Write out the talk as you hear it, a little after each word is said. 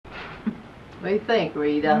What do you think,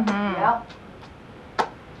 Rita? Yep.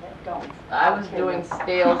 I was doing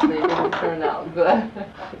scales, they didn't turn out good.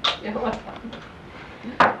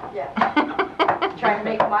 Yeah. Trying to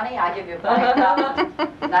make money, I give you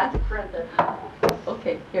 $5,000, not to print it.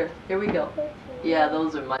 Okay, here we go. Yeah,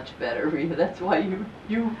 those are much better, Rita. That's why you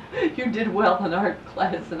did well in art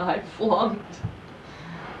class and I flunked.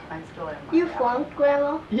 I still have my You flunked,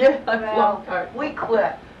 Grandma? Yeah, I flunked art. We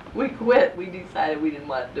quit. We quit. We decided we didn't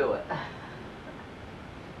want to do it.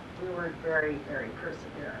 We were very, very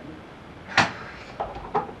persevering.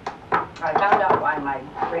 I found out why my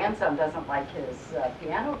grandson doesn't like his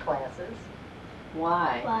piano classes.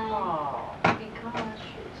 Why? Oh, because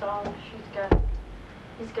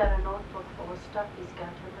he's got a notebook full of stuff he's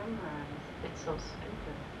got to memorize. It's so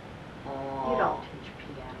stupid. Oh. You don't teach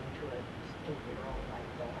piano to a 8-year-old like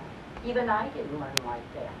that. Even I didn't learn like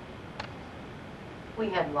that. We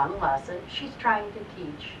had one lesson. She's trying to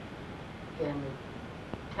teach in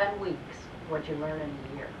 10 weeks what you learn in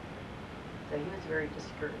a year. So he was very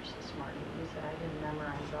discouraged this morning. He said, I didn't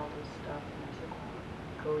memorize all this stuff. And I said, well,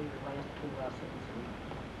 go your last 2 lessons and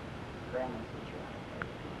Grandma teach you how to play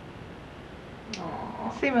the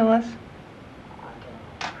piano. See, Melissa.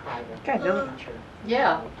 Private Okay, teacher.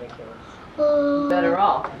 Yeah, Ridiculous. better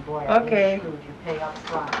off. And boy, Okay. you pay up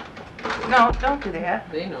front. No, don't do that.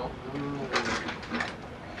 They know.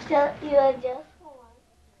 So you are just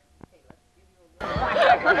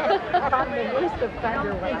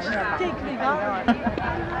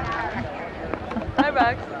Hi,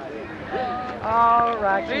 Rex. All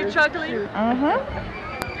right. Are you chuckling?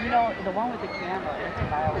 Mm-hmm. You know, the one with the camera, that's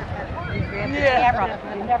what I always do. You grab the Yeah. camera,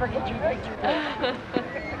 you never get your picture.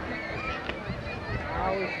 I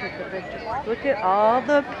always take the picture. Look at all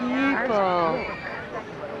the people.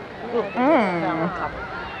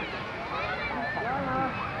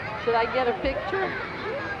 Should I get a picture?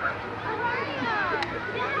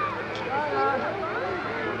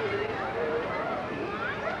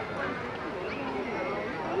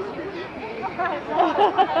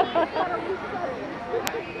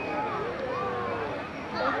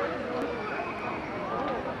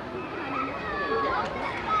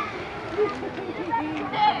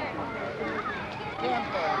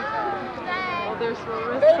 Oh, there's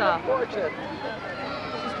Marissa.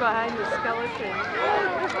 She's behind the skeleton.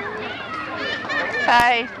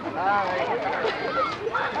 Hi.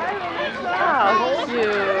 How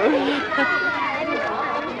cute.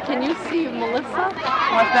 Can you see Melissa?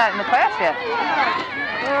 What's not in the class yet?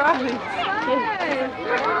 Where are these kids?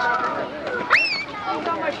 I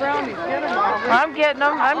got my brownies. Get them all. I'm getting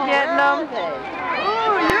them. I'm getting them.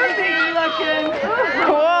 Oh, you're big looking.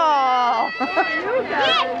 Cool. You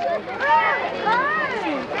guys.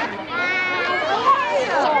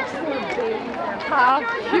 How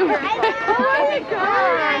cute. Oh my God.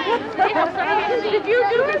 Did you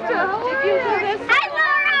do it, Joe? Did you do this? Hi,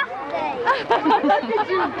 Laura! Look at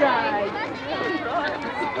you guys.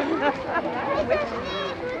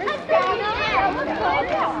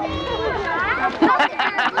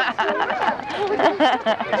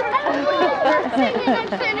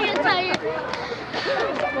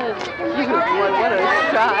 Boy, what a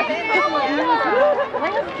shot.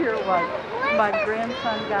 Last year was, my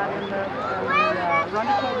grandson got in the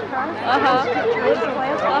run-a-coach car.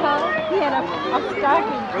 He had a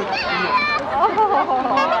stocking cap. Oh,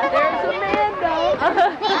 there's Amanda.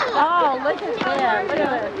 Oh, look at that. Look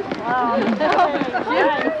at it. Wow.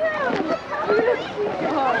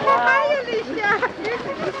 Hi, Alicia.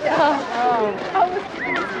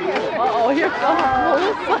 Uh-oh, here comes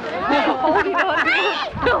Melissa. Holding on to her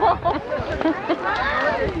pillow.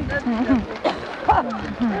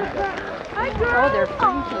 Hi, girl. Oh, they're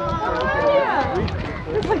freezing. Yeah.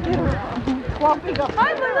 It's like they're clumping up.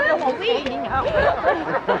 Hi, Melissa. Hanging out.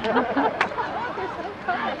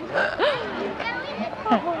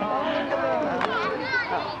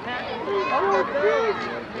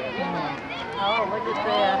 Oh, look at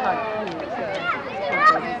that. How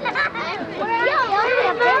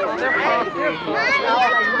cute.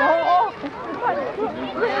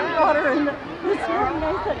 Granddaughter and this morning I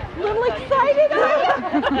said, little excited, are you?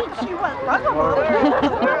 She went,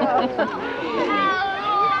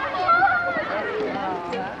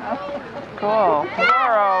 Cool.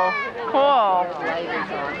 Laura. Cool.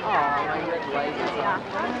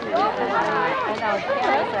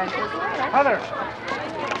 Heather.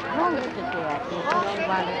 You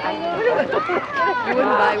You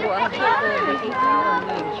wouldn't buy one. $8 each.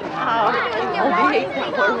 Oh, $28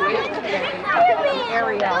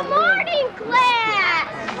 win. Good morning,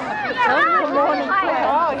 class. Good morning, class.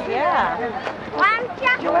 Oh, yeah.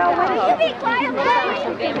 Joelle, will you be quiet, please?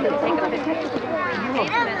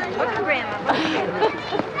 What's your grandma?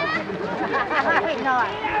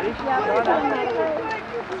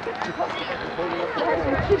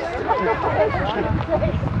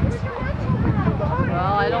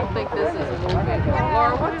 Well, I don't think this is moving.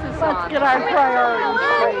 Laura, what's this on? Let's get our priorities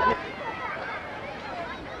straight.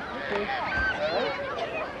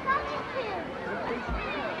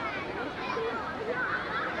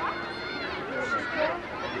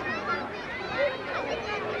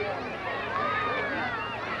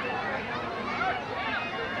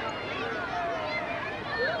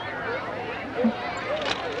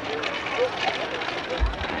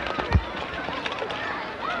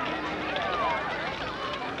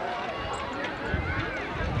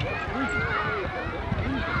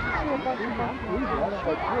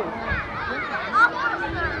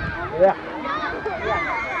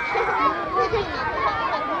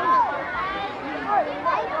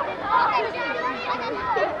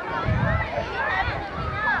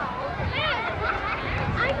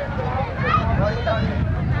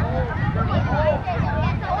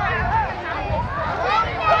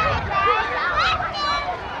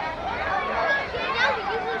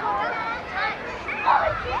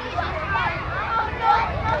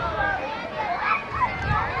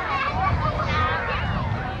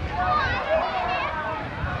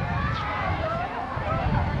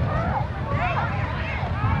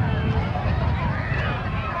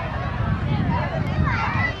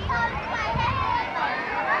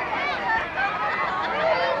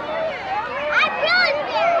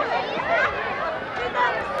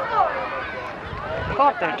 Go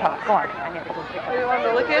up there, Todd. Go on. Oh, you want me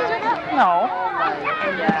to look at you? No.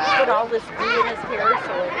 Put all this glue in his hair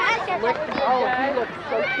so it's slick. Oh, he looks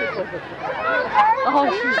so cute with it. Oh,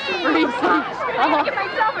 she's freezing. Give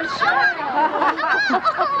myself a shot.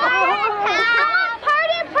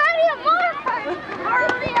 Party, party, a motor party.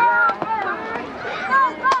 Party, go,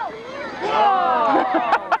 go.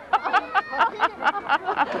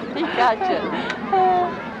 He got you.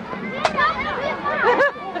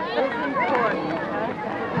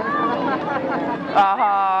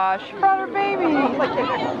 She brought her baby.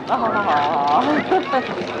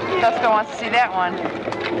 Jessica wants to see that one.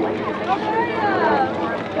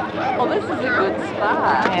 Oh, this is a good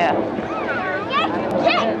spot. Yeah.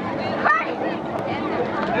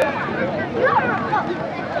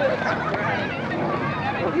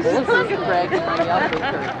 This is Greg's my younger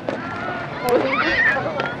her.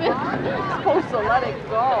 Supposed to let it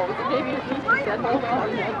go. Maybe if he said, hold on.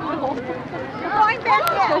 Going back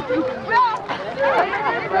there.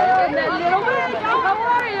 And then little bit, how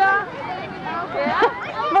are ya?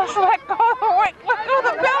 Yeah? Must let go of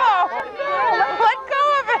the pillow. Let go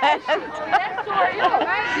of it.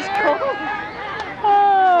 She's cold.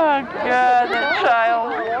 Oh, God, that child.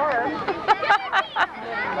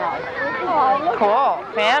 Cool.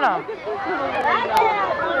 Phantom.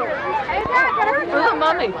 For the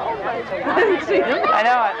mummy. See him? I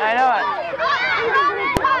know it. I know it.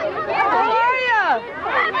 How are ya?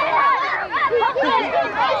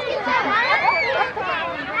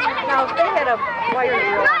 Now, if they had a wire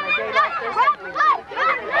reel on a day like this,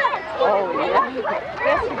 Oh, yeah.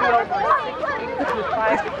 this would be over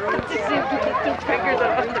 65 degrees. You see the 2 fingers on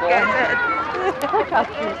the guy's head. Look how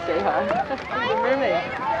cute they are. The mermaid.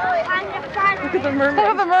 Look at the mermaid. Look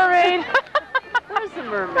at the mermaid. Where's the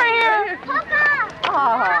mermaid? Right here.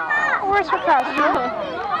 Oh. Where's her costume?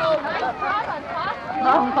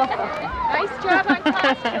 Nice job on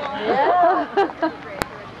costume. Yeah.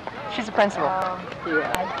 She's a principal.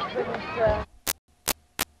 Yeah.